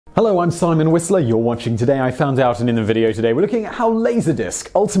Hello, I'm Simon Whistler, you're watching Today I Found Out, and in the video today we're looking at how LaserDisc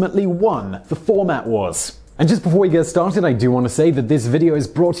ultimately won the format wars. And just before we get started, I do want to say that this video is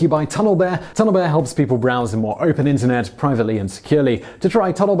brought to you by TunnelBear. TunnelBear helps people browse a more open internet privately and securely. To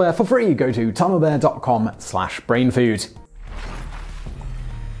try TunnelBear for free, go to tunnelbear.com/brainfood.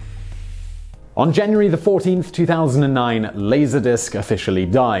 On January the 14th, 2009, LaserDisc officially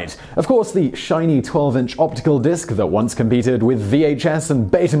died. Of course, the shiny 12-inch optical disc that once competed with VHS and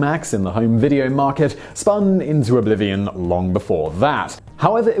Betamax in the home video market spun into oblivion long before that.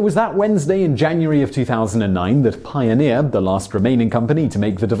 However, it was that Wednesday in January of 2009 that Pioneer, the last remaining company to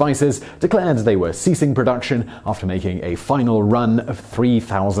make the devices, declared they were ceasing production after making a final run of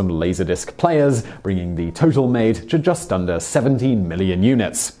 3,000 LaserDisc players, bringing the total made to just under 17 million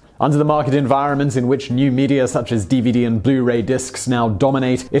units. Under the market environment in which new media such as DVD and Blu-ray Discs now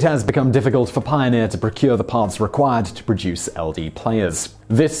dominate, it has become difficult for Pioneer to procure the parts required to produce LD players.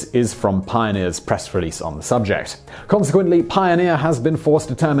 This is from Pioneer's press release on the subject. Consequently, Pioneer has been forced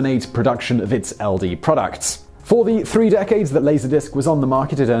to terminate production of its LD products. For the 3 decades that LaserDisc was on the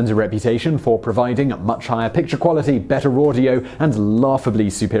market, it earned a reputation for providing much higher picture quality, better audio, and laughably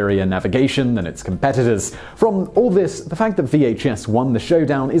superior navigation than its competitors. From all this, the fact that VHS won the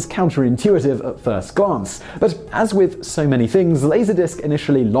showdown is counterintuitive at first glance. But as with so many things, LaserDisc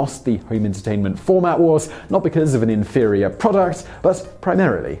initially lost the home entertainment format wars, not because of an inferior product, but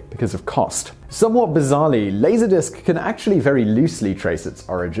primarily because of cost. Somewhat bizarrely, LaserDisc can actually very loosely trace its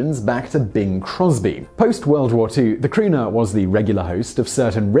origins back to Bing Crosby. Post-World War II, the crooner was the regular host of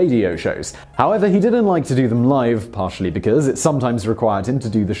certain radio shows. However, he didn't like to do them live, partially because it sometimes required him to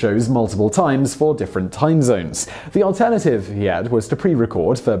do the shows multiple times for different time zones. The alternative he had was to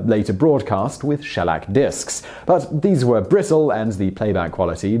pre-record for later broadcast with shellac discs. But these were brittle and the playback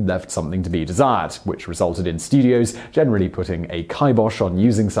quality left something to be desired, which resulted in studios generally putting a kibosh on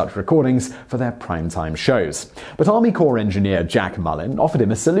using such recordings for their primetime shows. But Army Corps engineer Jack Mullin offered him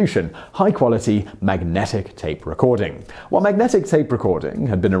a solution: high-quality magnetic tape recording. While magnetic tape recording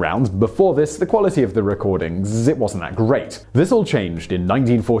had been around before this, the quality of the recordings wasn't that great. This all changed in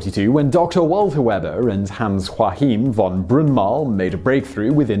 1942 when Dr. Walter Weber and Hans Joachim von Brunmal made a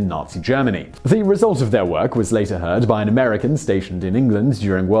breakthrough within Nazi Germany. The result of their work was later heard by an American stationed in England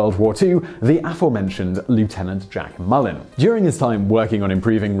during World War II, the aforementioned Lieutenant Jack Mullin. During his time working on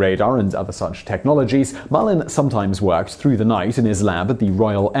improving radar and other such technologies, Mullin sometimes worked through the night in his lab at the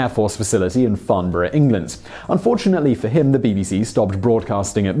Royal Air Force facility in Farnborough, England. Unfortunately for him, the BBC stopped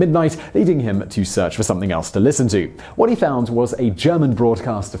broadcasting at midnight, leading him to search for something else to listen to. What he found was a German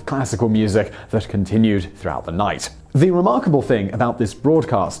broadcast of classical music that continued throughout the night. The remarkable thing about this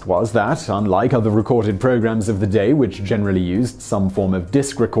broadcast was that, unlike other recorded programs of the day which generally used some form of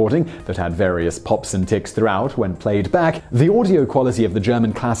disc recording that had various pops and ticks throughout when played back, the audio quality of the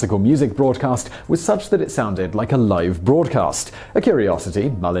German classical music broadcast was such that it sounded like a live broadcast. A curiosity,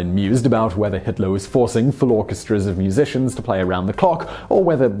 Mullin mused about whether Hitler was forcing full orchestras of musicians to play around the clock, or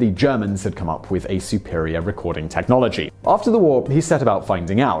whether the Germans had come up with a superior recording technology. After the war, he set about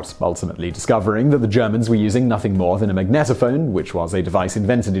finding out, ultimately discovering that the Germans were using nothing more than a magnetophone, which was a device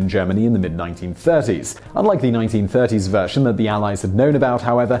invented in Germany in the mid-1930s. Unlike the 1930s version that the Allies had known about,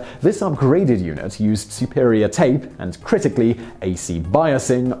 however, this upgraded unit used superior tape and, critically, AC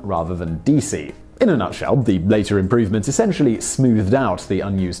biasing rather than DC. In a nutshell, the later improvements essentially smoothed out the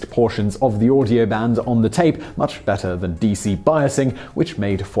unused portions of the audio band on the tape much better than DC biasing, which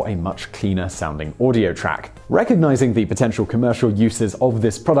made for a much cleaner sounding audio track. Recognizing the potential commercial uses of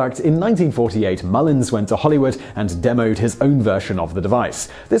this product, in 1948 Mullins went to Hollywood and demoed his own version of the device.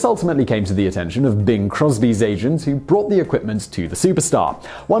 This ultimately came to the attention of Bing Crosby's agent, who brought the equipment to the superstar.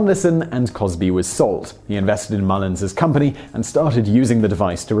 One listen and Crosby was sold. He invested in Mullins' company and started using the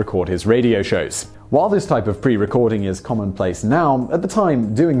device to record his radio shows. While this type of pre-recording is commonplace now, at the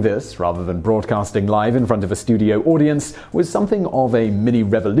time, doing this, rather than broadcasting live in front of a studio audience, was something of a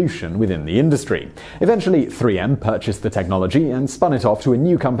mini-revolution within the industry. Eventually, 3M purchased the technology and spun it off to a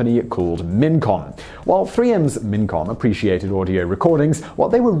new company called Mincon. While 3M's Mincon appreciated audio recordings,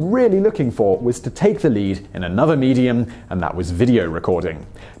 what they were really looking for was to take the lead in another medium, and that was video recording.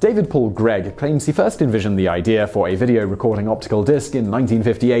 David Paul Gregg claims he first envisioned the idea for a video recording optical disc in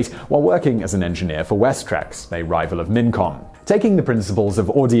 1958 while working as an engineer pioneer for Westrex, a rival of Mincom. Taking the principles of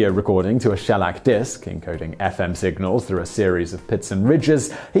audio recording to a shellac disc, encoding FM signals through a series of pits and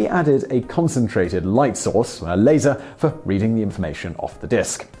ridges, he added a concentrated light source, a laser, for reading the information off the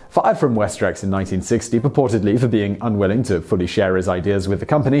disc. Fired from Westrex in 1960, purportedly for being unwilling to fully share his ideas with the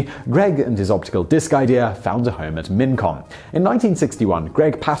company, Greg and his optical disc idea found a home at Mincom. In 1961,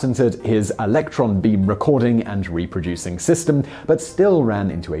 Greg patented his electron beam recording and reproducing system, but still ran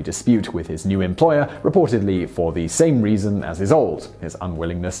into a dispute with his new employer, reportedly for the same reason as his old, his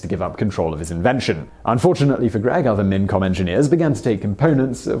unwillingness to give up control of his invention. Unfortunately for Greg, other Mincom engineers began to take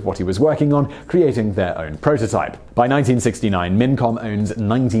components of what he was working on, creating their own prototype. By 1969, Mincom owned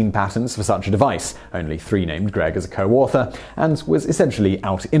 19 patents for such a device, only 3 named Greg as a co-author, and was essentially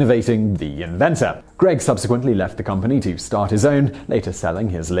out-innovating the inventor. Greg subsequently left the company to start his own, later selling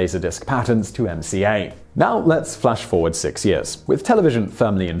his LaserDisc patents to MCA. Now let's flash forward 6 years. With television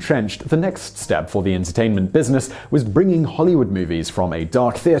firmly entrenched, the next step for the entertainment business was bringing Hollywood movies from a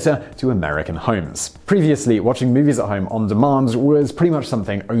dark theater to American homes. Previously, watching movies at home on demand was pretty much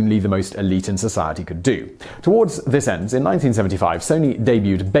something only the most elite in society could do. Towards this end, in 1975, Sony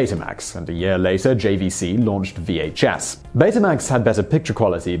debuted Betamax, and a year later, JVC launched VHS. Betamax had better picture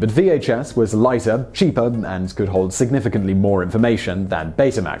quality, but VHS was lighter, cheaper, and could hold significantly more information than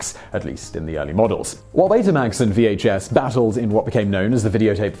Betamax, at least in the early models. While Betamax and VHS battled in what became known as the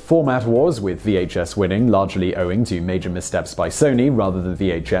videotape format wars, with VHS winning largely owing to major missteps by Sony rather than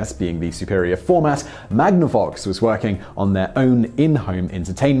VHS being the superior format, Magnavox was working on their own in-home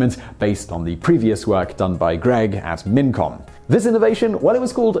entertainment based on the previous work done by Greg at Mincom. This innovation, well, it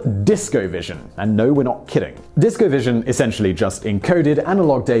was called DiscoVision, and no, we're not kidding. DiscoVision essentially just encoded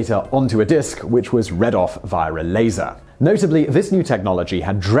analog data onto a disc, which was read off via a laser. Notably, this new technology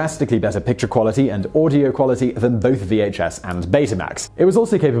had drastically better picture quality and audio quality than both VHS and Betamax. It was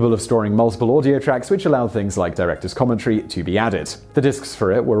also capable of storing multiple audio tracks, which allowed things like director's commentary to be added. The discs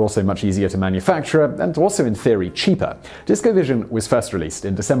for it were also much easier to manufacture and also in theory cheaper. DiscoVision was first released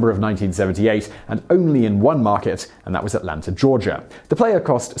in December of 1978 and only in one market, and that was Atlanta, Georgia. The player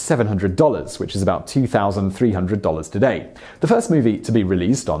cost $700, which is about $2,300 today. The first movie to be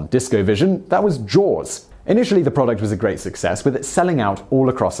released on DiscoVision, that was Jaws. Initially, the product was a great success, with it selling out all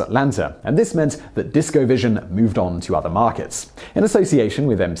across Atlanta, and this meant that DiscoVision moved on to other markets. In association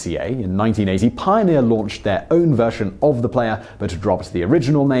with MCA, in 1980, Pioneer launched their own version of the player, but dropped the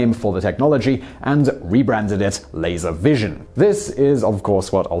original name for the technology and rebranded it LaserVision. This is, of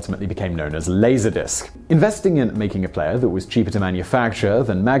course, what ultimately became known as LaserDisc. Investing in making a player that was cheaper to manufacture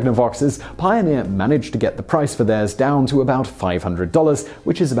than Magnavox's, Pioneer managed to get the price for theirs down to about $500,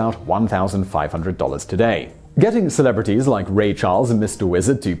 which is about $1,500 today. Getting celebrities like Ray Charles and Mr.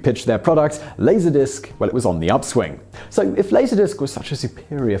 Wizard to pitch their product, LaserDisc, well, it was on the upswing. So if LaserDisc was such a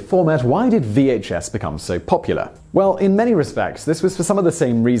superior format, why did VHS become so popular? Well, in many respects, this was for some of the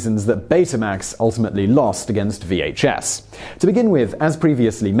same reasons that Betamax ultimately lost against VHS. To begin with, as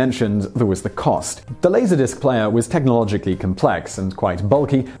previously mentioned, there was the cost. The LaserDisc player was technologically complex and quite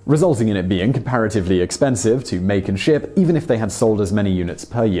bulky, resulting in it being comparatively expensive to make and ship, even if they had sold as many units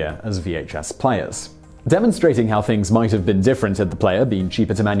per year as VHS players. Demonstrating how things might have been different had the player been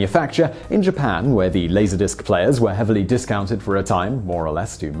cheaper to manufacture, in Japan, where the LaserDisc players were heavily discounted for a time, more or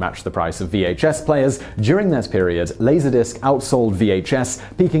less to match the price of VHS players, during that period, LaserDisc outsold VHS,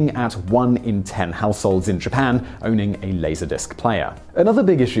 peaking at 1 in 10 households in Japan owning a LaserDisc player. Another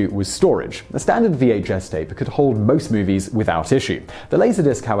big issue was storage. The standard VHS tape could hold most movies without issue. The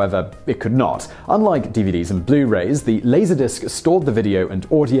LaserDisc, however, it could not. Unlike DVDs and Blu-rays, the LaserDisc stored the video and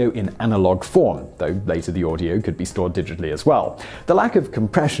audio in analog form, though later the audio could be stored digitally as well. The lack of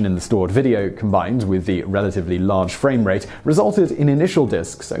compression in the stored video, combined with the relatively large frame rate, resulted in initial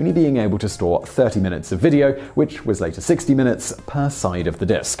discs only being able to store 30 minutes of video, which was later 60 minutes per side of the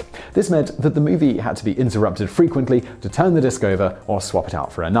disc. This meant that the movie had to be interrupted frequently to turn the disc over or swap it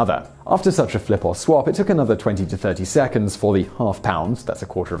out for another. After such a flip or swap, it took another 20 to 30 seconds for the half-pound, that's a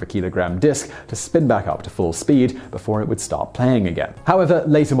quarter of a kilogram disc, to spin back up to full speed before it would start playing again. However,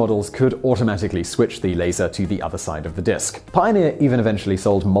 later models could automatically switch the laser to the other side of the disc. Pioneer even eventually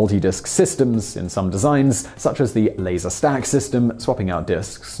sold multi-disc systems in some designs, such as the Laser Stack system, swapping out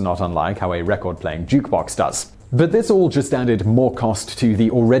discs, not unlike how a record-playing jukebox does. But this all just added more cost to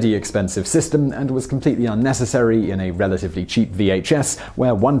the already expensive system and was completely unnecessary in a relatively cheap VHS,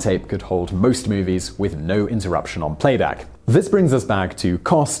 where one tape could hold most movies with no interruption on playback. This brings us back to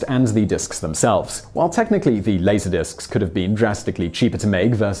cost and the discs themselves. While technically the LaserDiscs could have been drastically cheaper to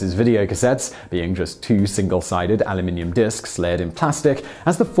make versus videocassettes, being just two single-sided aluminium discs layered in plastic,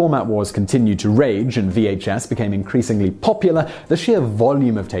 as the format wars continued to rage and VHS became increasingly popular, the sheer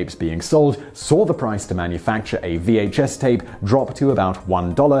volume of tapes being sold saw the price to manufacture a VHS tape drop to about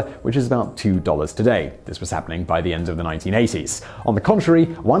 $1, which is about $2 today. This was happening by the end of the 1980s. On the contrary,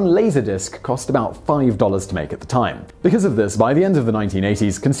 one LaserDisc cost about $5 to make at the time. Because of this, by the end of the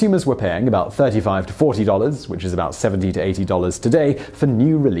 1980s, consumers were paying about $35 to $40, which is about $70 to $80 today, for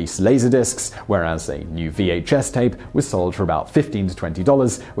new release LaserDiscs, whereas a new VHS tape was sold for about $15 to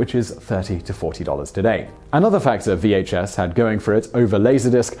 $20, which is $30 to $40 today. Another factor VHS had going for it over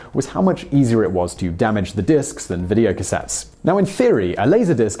LaserDisc was how much easier it was to damage the discs than videocassettes. Now, in theory, a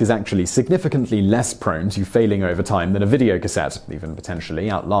LaserDisc is actually significantly less prone to failing over time than a videocassette, even potentially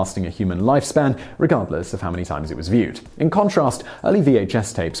outlasting a human lifespan, regardless of how many times it was viewed. In contrast, early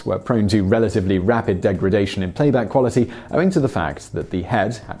VHS tapes were prone to relatively rapid degradation in playback quality owing to the fact that the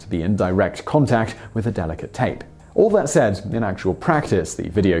head had to be in direct contact with a delicate tape. All that said, in actual practice, the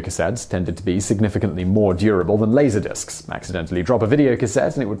videocassettes tended to be significantly more durable than LaserDiscs. Accidentally drop a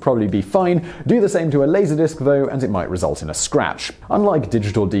videocassette and it would probably be fine. Do the same to a LaserDisc though, and it might result in a scratch. Unlike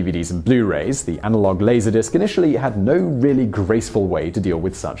digital DVDs and Blu-rays, the analog LaserDisc initially had no really graceful way to deal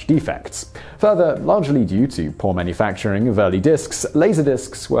with such defects. Further, largely due to poor manufacturing of early discs,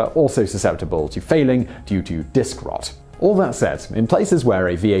 LaserDiscs were also susceptible to failing due to disc rot. All that said, in places where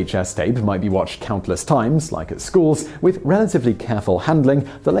a VHS tape might be watched countless times, like at schools, with relatively careful handling,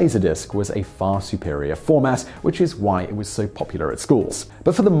 the LaserDisc was a far superior format, which is why it was so popular at schools.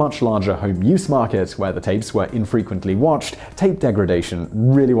 But for the much larger home use market, where the tapes were infrequently watched, tape degradation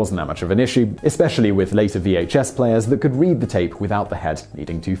really wasn't that much of an issue, especially with later VHS players that could read the tape without the head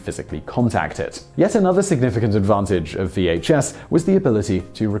needing to physically contact it. Yet another significant advantage of VHS was the ability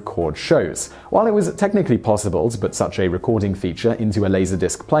to record shows. While it was technically possible to put such a recording feature into a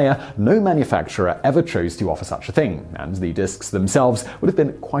LaserDisc player, no manufacturer ever chose to offer such a thing, and the discs themselves would have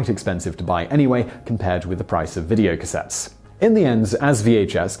been quite expensive to buy anyway compared with the price of videocassettes. In the end, as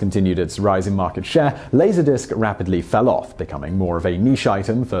VHS continued its rise in market share, LaserDisc rapidly fell off, becoming more of a niche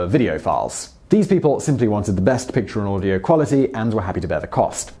item for videophiles. These people simply wanted the best picture and audio quality and were happy to bear the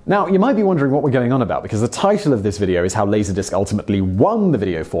cost. Now, you might be wondering what we're going on about, because the title of this video is how LaserDisc ultimately won the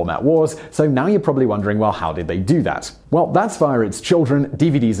video format wars, so now you're probably wondering, well, how did they do that? Well, that's via its children,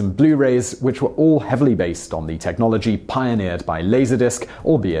 DVDs and Blu-rays, which were all heavily based on the technology pioneered by LaserDisc,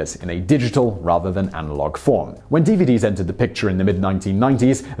 albeit in a digital rather than analog form. When DVDs entered the picture in the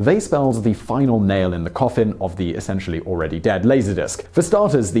mid-1990s, they spelled the final nail in the coffin of the essentially already dead LaserDisc. For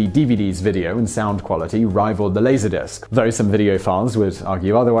starters, the DVD's video and sound quality rivaled the LaserDisc, though some videophiles would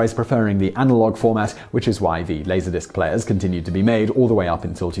argue otherwise, preferring the analog format, which is why the LaserDisc players continued to be made all the way up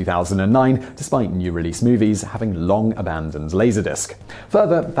until 2009, despite new release movies having long abandoned LaserDisc.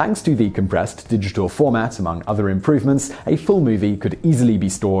 Further, thanks to the compressed digital format, among other improvements, a full movie could easily be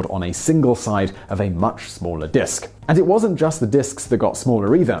stored on a single side of a much smaller disc. And it wasn't just the discs that got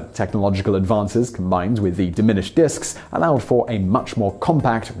smaller either. Technological advances combined with the diminished discs allowed for a much more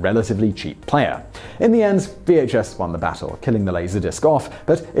compact, relatively cheap player. In the end, VHS won the battle, killing the LaserDisc off,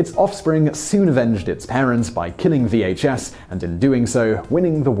 but its offspring soon avenged its parents by killing VHS, and in doing so,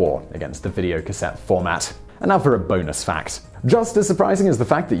 winning the war against the videocassette format. And now for a bonus fact. Just as surprising as the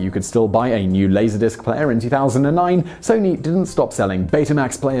fact that you could still buy a new LaserDisc player in 2009, Sony didn't stop selling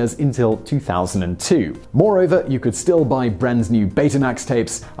Betamax players until 2002. Moreover, you could still buy brand new Betamax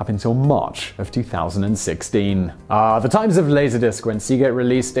tapes up until March of 2016. The times of LaserDisc when Seagate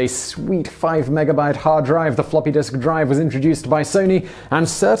released a sweet 5MB hard drive. The floppy disk drive was introduced by Sony, and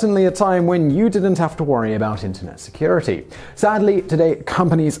certainly a time when you didn't have to worry about internet security. Sadly, today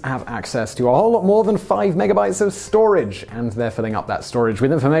companies have access to a whole lot more than 5MB of storage, and they're filling up that storage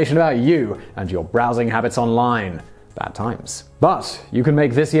with information about you and your browsing habits online. Bad times. But you can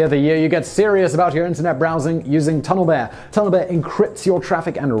make this year the year you get serious about your internet browsing using TunnelBear. TunnelBear encrypts your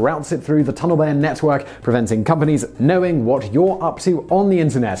traffic and routes it through the TunnelBear network, preventing companies knowing what you're up to on the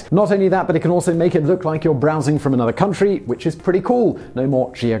internet. Not only that, but it can also make it look like you're browsing from another country, which is pretty cool. No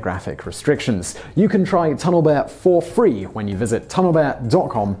more geographic restrictions. You can try TunnelBear for free when you visit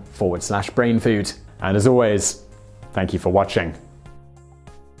tunnelbear.com/brainfood. And as always, thank you for watching.